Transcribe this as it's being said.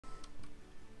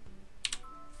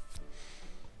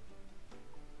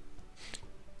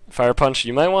Fire Punch,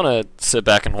 you might want to sit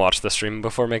back and watch the stream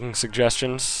before making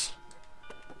suggestions.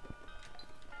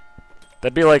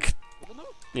 That'd be like,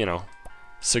 you know,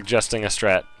 suggesting a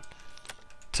strat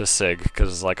to Sig,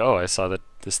 because it's like, oh, I saw that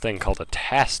this thing called a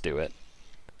task do it.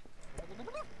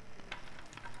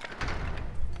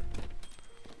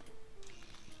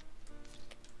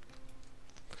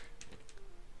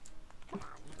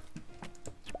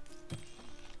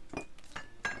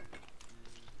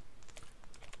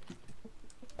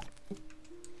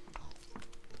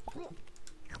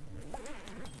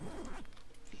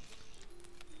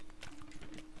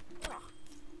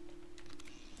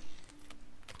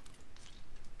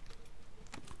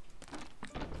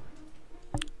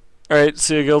 Alright,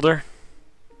 see you, Gilder.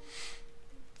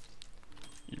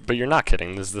 But you're not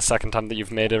kidding. This is the second time that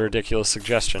you've made a ridiculous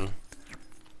suggestion.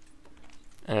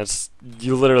 And it's...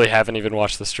 you literally haven't even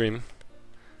watched the stream.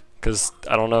 Because,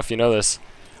 I don't know if you know this,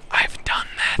 I've done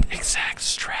that exact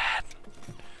strat.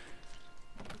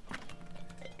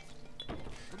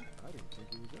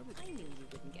 I knew you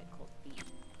wouldn't get cold feet.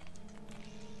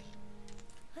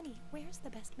 Honey, where's the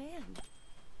best man?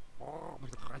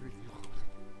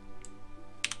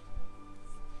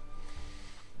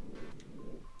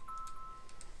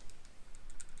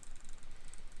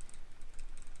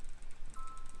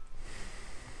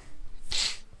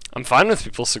 I'm fine with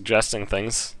people suggesting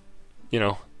things. You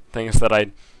know, things that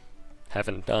I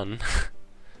haven't done.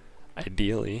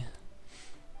 Ideally.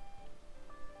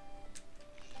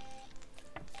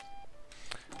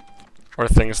 Or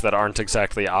things that aren't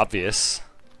exactly obvious.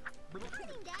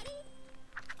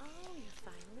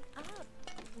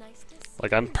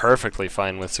 Like, I'm perfectly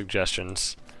fine with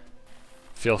suggestions.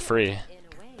 Feel free.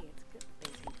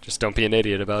 Just don't be an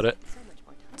idiot about it.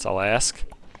 That's all I ask.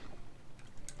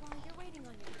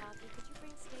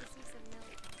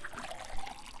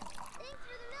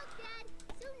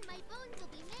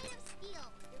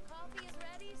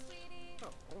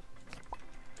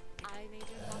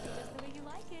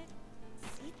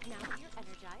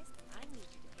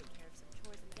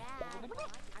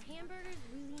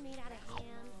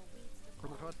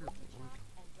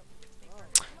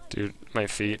 Dude, my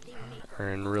feet are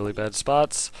in really bad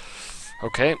spots.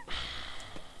 Okay.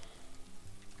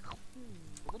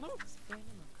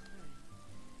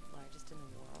 Largest in the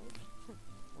world?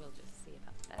 We'll just see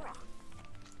about that.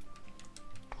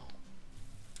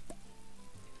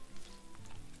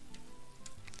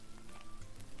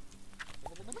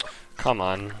 Come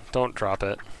on, don't drop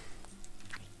it.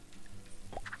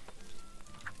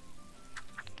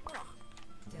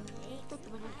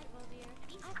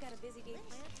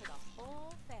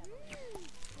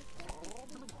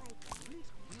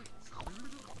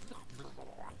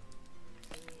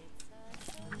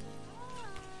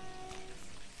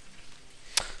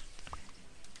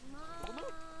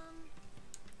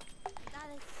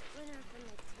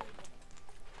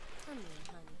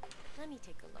 Let me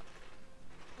take a look.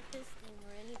 If this thing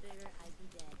were any bigger, I'd be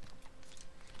dead.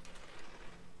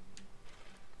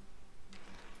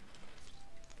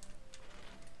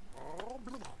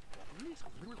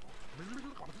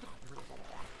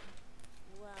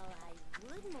 Well, I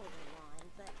would mow the lawn,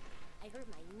 but I hurt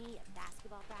my knee at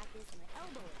basketball practice, and my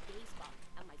elbow at baseball,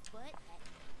 and my foot at...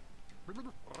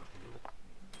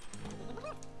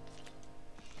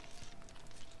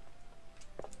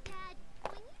 Dad,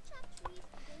 when you chop trees,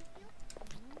 do they feel...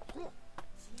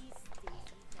 Jeez, Stacy,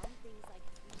 some things like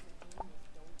trees and animals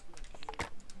don't feel good.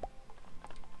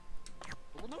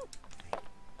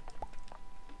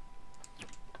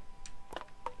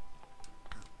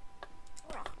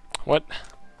 What?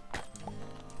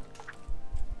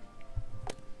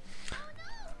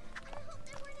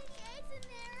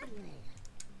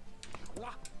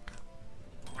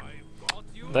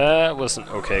 That wasn't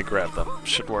okay. Grab them.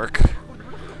 Should work.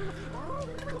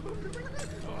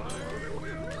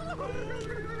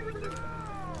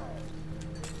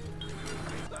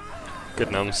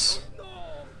 Good gnomes.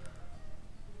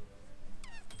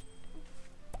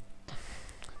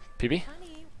 PB?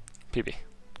 PB.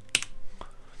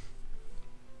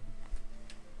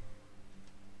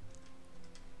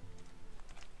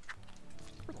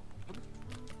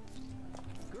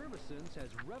 Has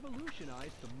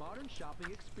revolutionized the modern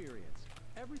shopping experience.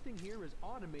 Everything here is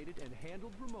automated and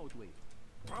handled remotely.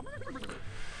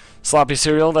 Sloppy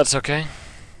cereal, that's okay.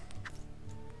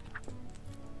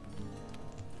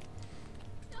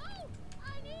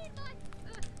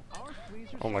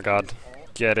 Oh my god.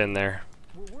 Get in there.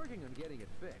 We're working on getting it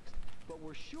fixed, but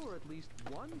we're sure at least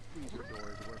one freezer door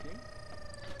is working.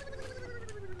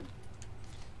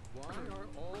 Why are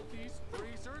all these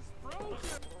freezers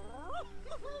frozen?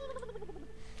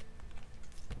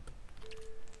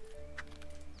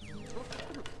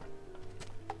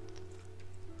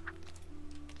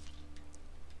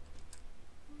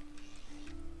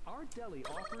 Deli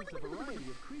offers a variety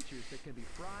of creatures that can be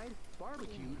fried,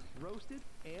 barbecued, roasted,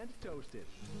 and toasted.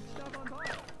 Stop on by.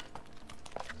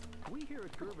 We here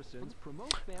at Gervison's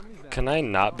promote family values. Can I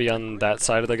not be on that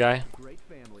side of the guy? Great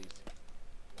families.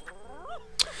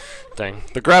 Dang.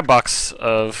 The grab box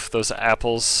of those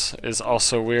apples is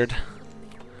also weird.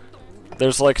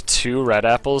 There's like 2 red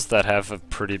apples that have a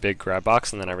pretty big grab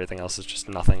box, and then everything else is just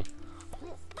nothing.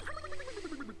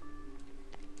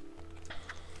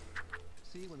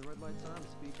 See, when the red light's on, the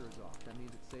speaker is off. That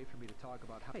means it's safe for me to talk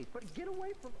about how. Hey, but get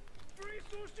away from.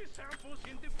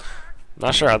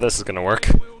 Not sure how this is gonna work.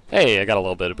 Hey, I got a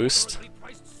little bit of boost.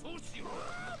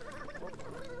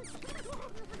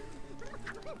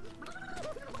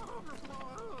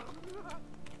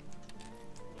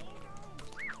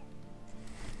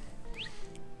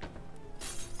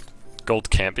 Gold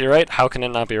can't be right? How can it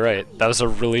not be right? That was a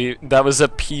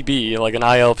PB, like an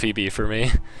ILPB for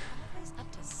me.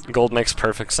 Gold makes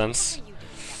perfect sense.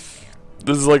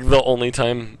 This is like the only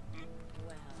time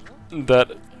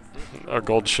that a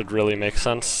gold should really make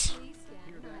sense.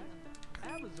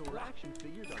 Amazon action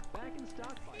figures are back in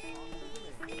stock by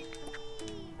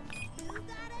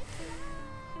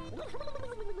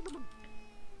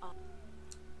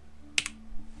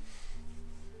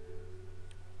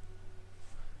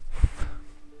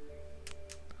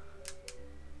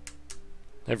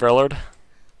Hey, Verlord.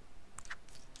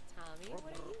 Tommy, what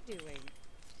are you doing?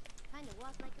 Kind of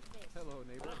walk like a fish. Hello,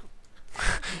 neighbor.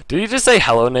 Did you just say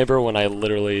hello, neighbor, when I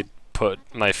literally put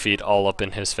my feet all up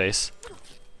in his face?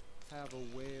 Have a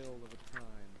whale of a time.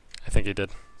 I think he did.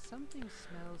 Something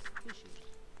smells fishy.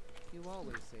 You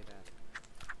always say that.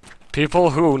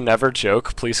 People who never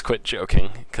joke, please quit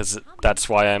joking, because that's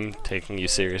why I'm taking you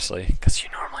seriously, because you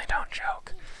normally don't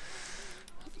joke.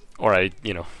 Or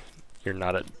you're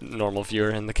not a normal viewer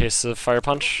in the case of Fire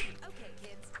Punch. Okay,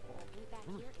 kids. We'll be back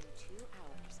here in 2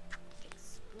 hours.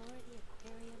 Explore the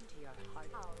aquarium to your heart.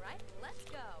 All right, let's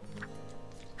go.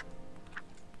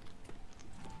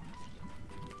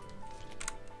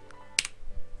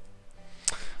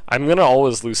 I'm gonna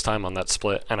always lose time on that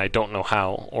split, and I don't know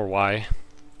how or why.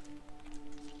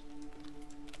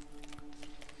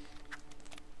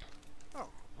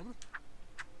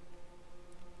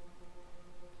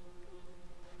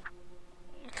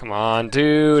 Come on,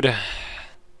 dude.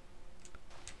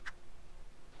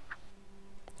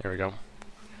 There we go.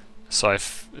 So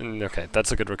okay,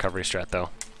 that's a good recovery strat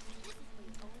though.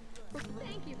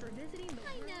 Thank you for visiting the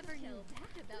I never knew that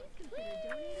about consider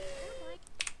donating or like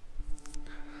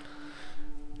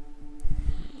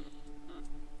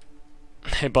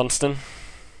Hey, Bunston.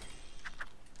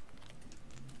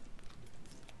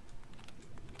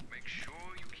 Make sure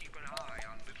you keep an eye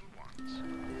on little ones.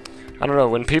 I don't know,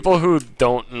 when people who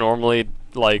don't normally,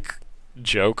 like,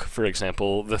 joke, for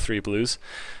example, the Three Blues,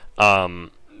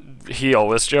 he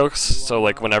always jokes, so,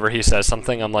 like, whenever he says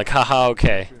something, I'm like, haha,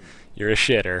 okay, you're a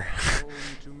shitter.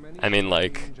 I mean,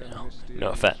 like, no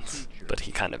offense, but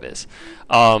he kind of is.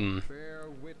 But,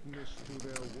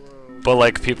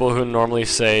 like, people who normally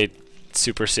say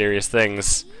super serious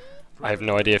things, I have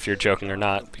no idea if you're joking or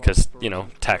not, because,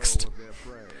 text.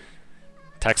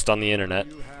 Text on the internet.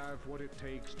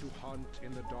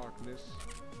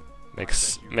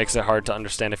 Makes it hard to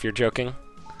understand if you're joking.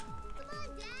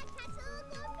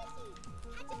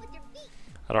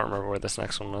 I don't remember where this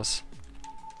next one was.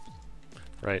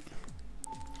 Right.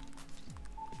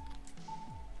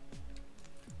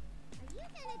 Are you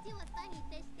gonna do a funny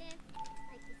fish dance?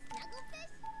 Like the snuggle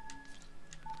fish?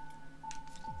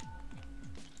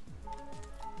 So,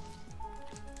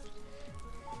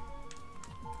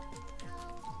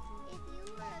 if you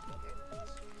were a bigger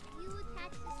fish, you would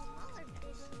catch the smaller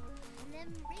fish and then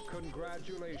raise it.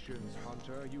 Congratulations,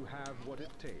 Hunter. You have what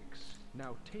it takes.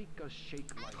 Now take a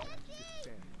shake like that.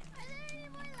 Disband. Are there any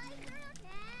more lights around?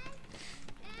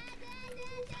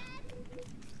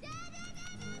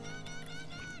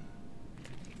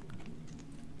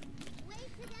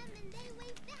 Wave to them and they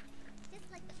wave back, just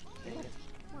like the old.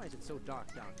 Why is it so dark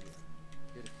down here?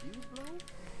 Did a fuse blow?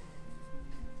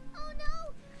 Oh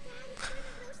no! Dad, it's one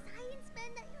of those science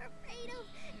men that you're afraid of.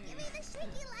 Give me the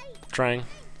shaky light. Trying.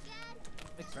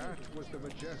 Thanks, Dad. That was the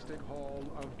majestic hall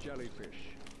of jellyfish.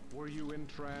 Were you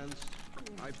entranced?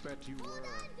 I bet you Hold were.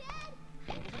 on, Dad.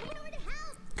 I'm coming over to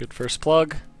help. Good first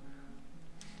plug.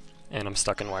 And I'm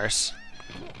stuck in wires.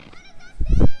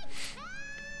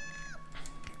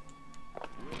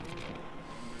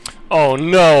 Oh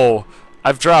no!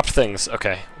 I've dropped things.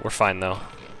 Okay, we're fine though.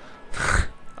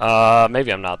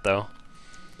 Maybe I'm not though.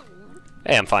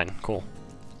 Hey, I'm fine. Cool.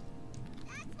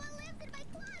 That's what lives in my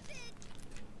closet.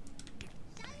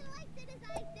 Shine lights in his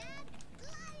eyes, Dad.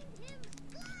 Blind him.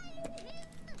 Blind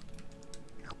him.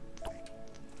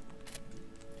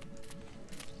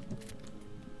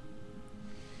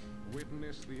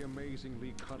 Miss the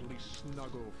amazingly cuddly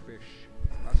Snugglefish.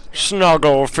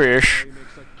 Snugglefish.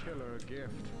 Makes a killer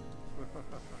gift. Who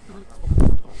isn't me?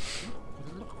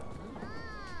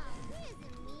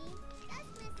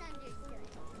 That's misunderstood.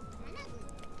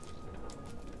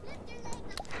 Lift your leg up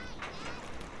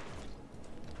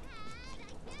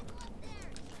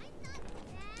high, Dad. Dad, I can't go up there.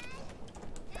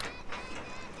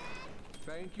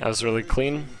 Thank you That was for really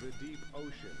clean. visiting the deep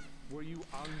ocean. Were you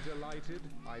undelighted?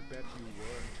 I bet you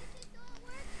were.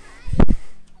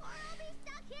 Or I'll be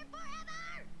stuck here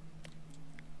forever.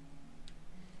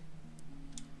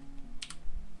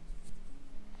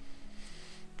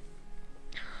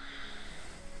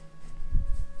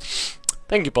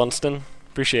 Thank you, Bunston.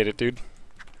 Appreciate it, dude.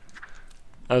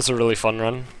 That was a really fun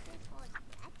run.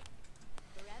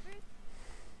 Forever?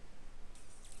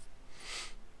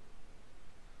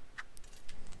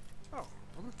 Oh,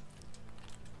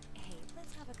 Hey,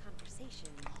 let's have a conversation.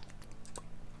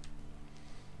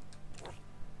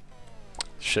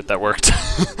 Shit, that worked.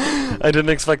 I didn't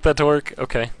expect that to work.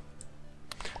 Okay.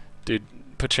 Dude,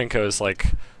 Pachinko is like...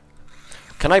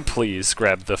 Can I please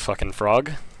grab the fucking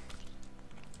frog? Well,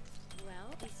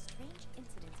 these strange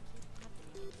incidents keep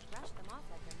happening and you brush them off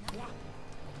like they're nothing.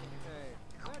 hey,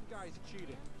 that guy's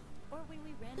cheating. Or when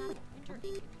we ran out of winter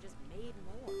ink and you just made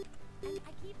more. And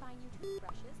I keep buying you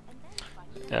toothbrushes and then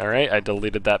finding them. Alright, I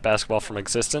deleted that basketball from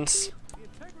existence. The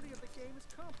integrity of the game is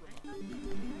compromised.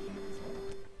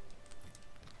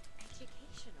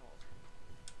 Educational.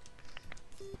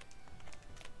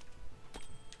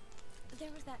 There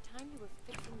was that time you were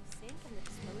fixing the sink and the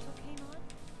disposal came on,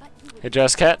 but you would Hey,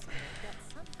 Jazz Cat. that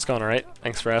somehow It's going alright. your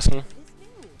Thanks for asking. it is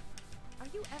new. Are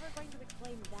you ever going to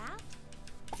reclaim that?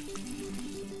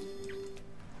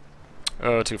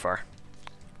 Oh, too far.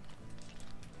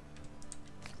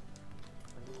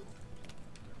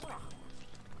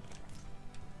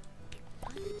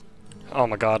 Oh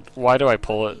my god, why do I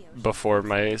pull it before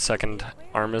my second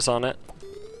arm is on it?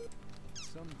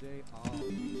 Someday I'll.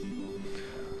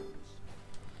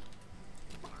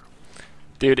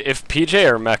 Dude, if PJ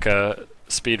or Mecha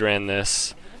speedran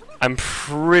this, I'm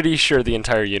pretty sure the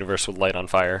entire universe would light on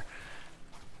fire.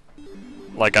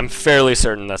 Like, I'm fairly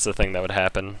certain that's the thing that would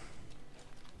happen.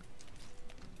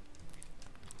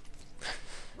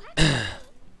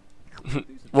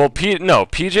 Well,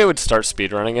 PJ would start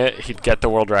speedrunning it, he'd get the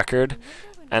world record,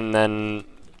 and then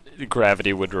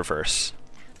gravity would reverse.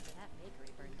 After that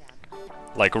bakery burned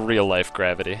down. Like real life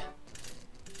gravity.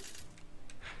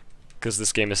 Because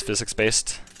this game is physics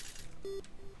based.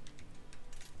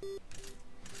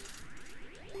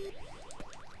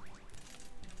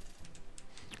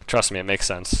 Trust me, it makes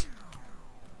sense.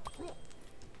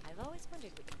 I've always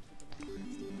wondered what you keep in that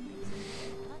honesty and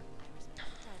things, but I respect your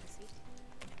privacy.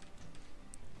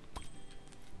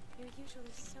 You're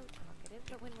usually so talkative,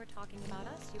 but when we're talking about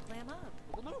us, you clam up.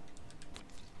 Oh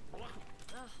no,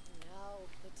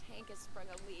 the tank has sprung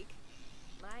a leak.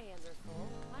 My hands are full.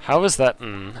 How is that?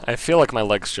 I feel like my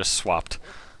legs just swapped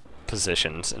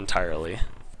positions entirely.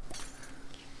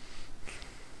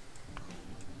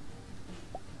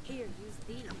 Here, use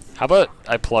these. How about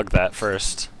I plug that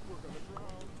first?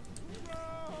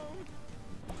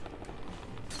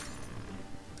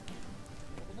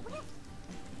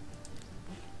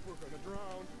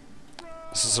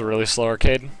 This is a really slow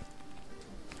arcade.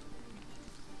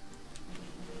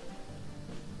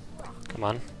 Come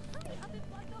on. Well,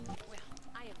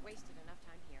 I have wasted enough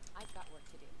time here. I've got work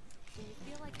to do. When you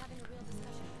feel like having a real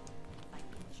discussion, find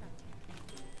me in the Shark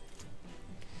Tank.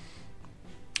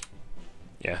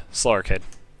 Yeah, slow arcade.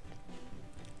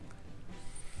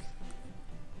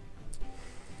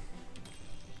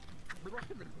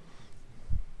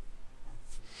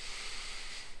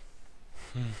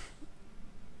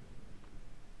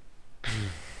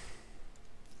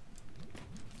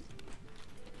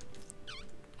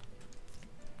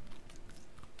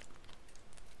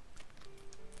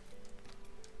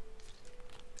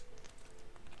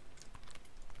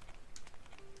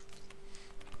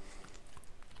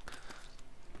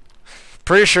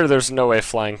 Pretty sure there's no way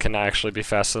flying can actually be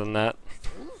faster than that.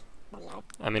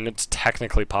 I mean, it's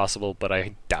technically possible, but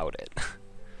I doubt it.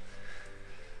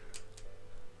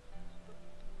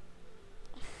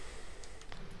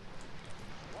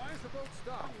 Why is the boat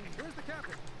stopped? Where's the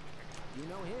captain? You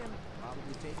know him.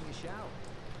 Probably taking a shower.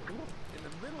 In the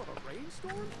middle of a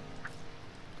rainstorm? Looks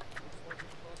like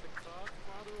he's caught the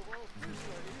godfather of all fish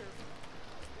right here.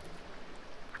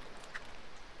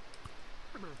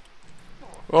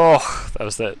 Oh, that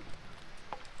was it.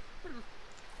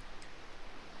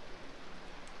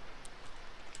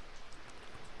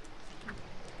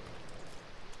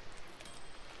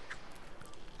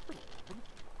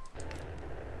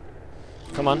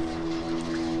 Come on.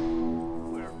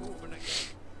 We're moving again.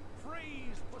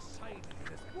 Freeze Poseidon.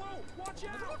 Whoa, watch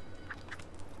out!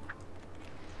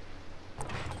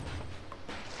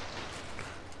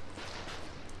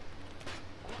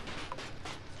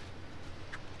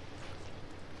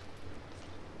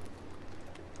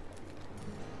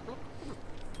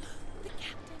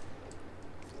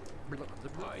 The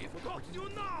captain. I've got you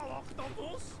now,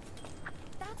 Octopus!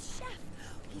 That's Chef.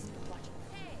 He's been watching.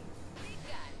 Hey, big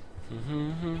guy.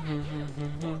 Who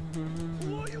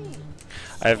are you?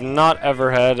 I have not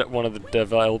ever had one of the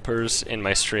developers in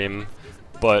my stream,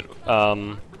 but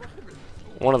one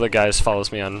of the guys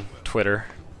follows me on Twitter.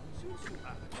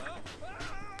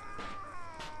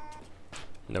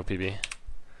 No PB.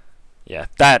 Yeah,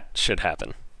 that should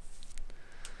happen.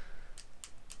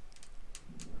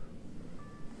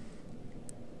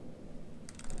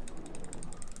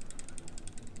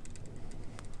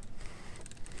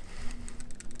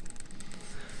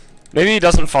 Maybe he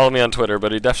doesn't follow me on Twitter,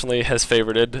 but he definitely has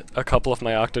favorited a couple of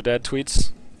my Octodad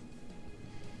tweets.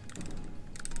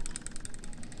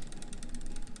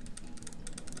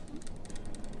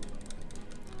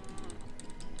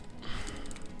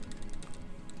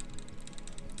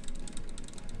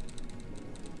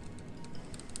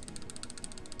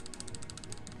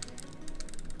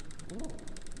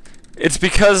 It's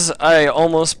because I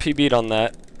almost PB'd on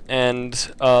that,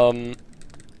 and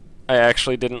I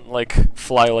actually didn't, like,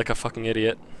 fly like a fucking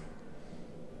idiot.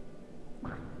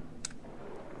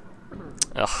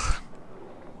 Ugh.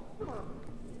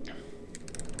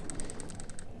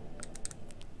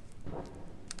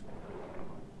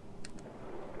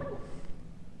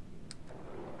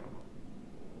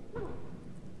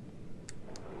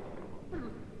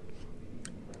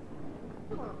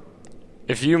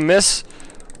 If you miss,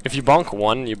 if you bonk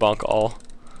one, you bonk all.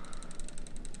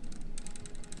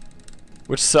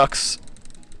 Which sucks.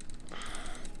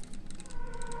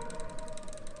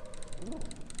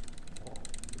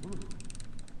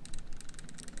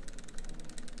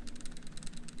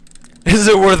 Is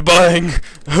it worth buying?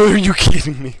 Are you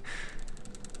kidding me?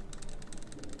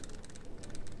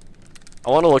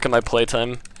 I want to look at my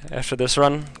playtime after this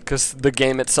run, because the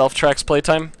game itself tracks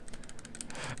playtime.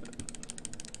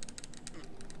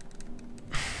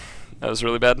 That was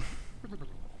really bad.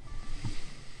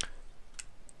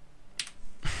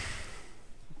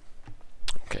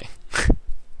 Okay.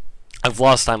 I've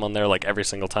lost time on there like every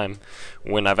single time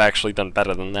when I've actually done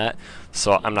better than that,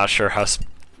 so I'm not sure how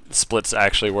splits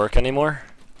actually work anymore.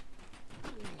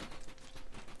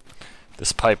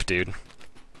 This pipe, dude.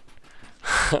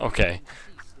 Okay.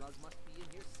 Slug must be in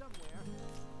here somewhere.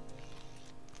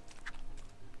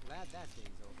 Glad that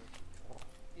day's over.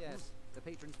 Yes, the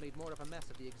patrons made more of a mess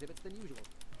of the exhibits than usual.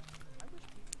 I wish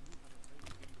people knew how to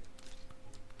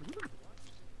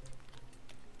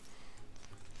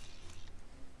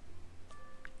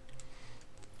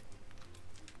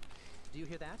Do you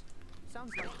hear that?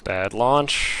 Sounds like Bad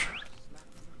launch.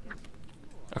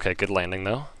 Okay, good landing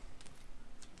though.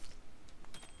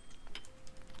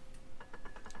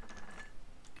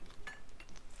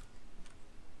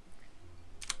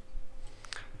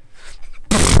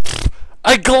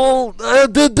 I called, I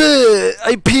PB'd.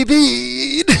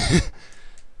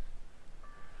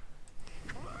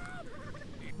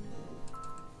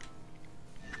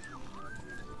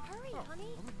 Hurry,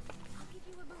 honey. I'll give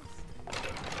you a boost.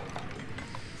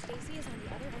 Stacy is on the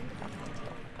other end of the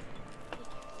cafeteria.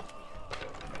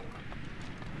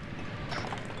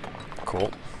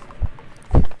 Cool.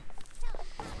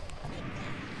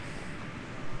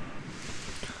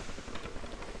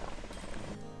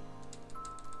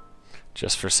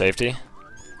 Just for safety.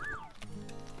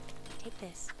 Take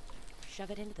this. Shove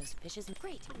it into those fishes and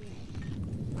great.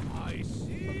 I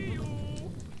see you.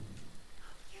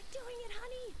 You're doing it,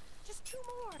 honey. Just two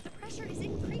more. The pressure is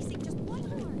increasing. Just one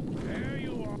more. There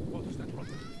you are. What is that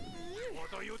rumbling?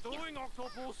 What are you doing,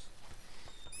 Octopus?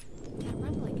 That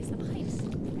rumbling is the pipes.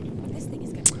 This thing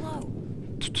is gonna blow.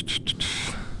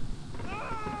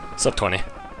 Sub 20.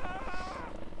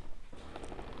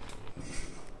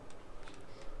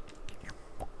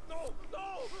 No, no,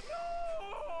 no!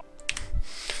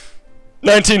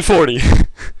 1940.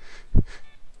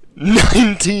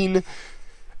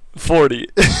 1940.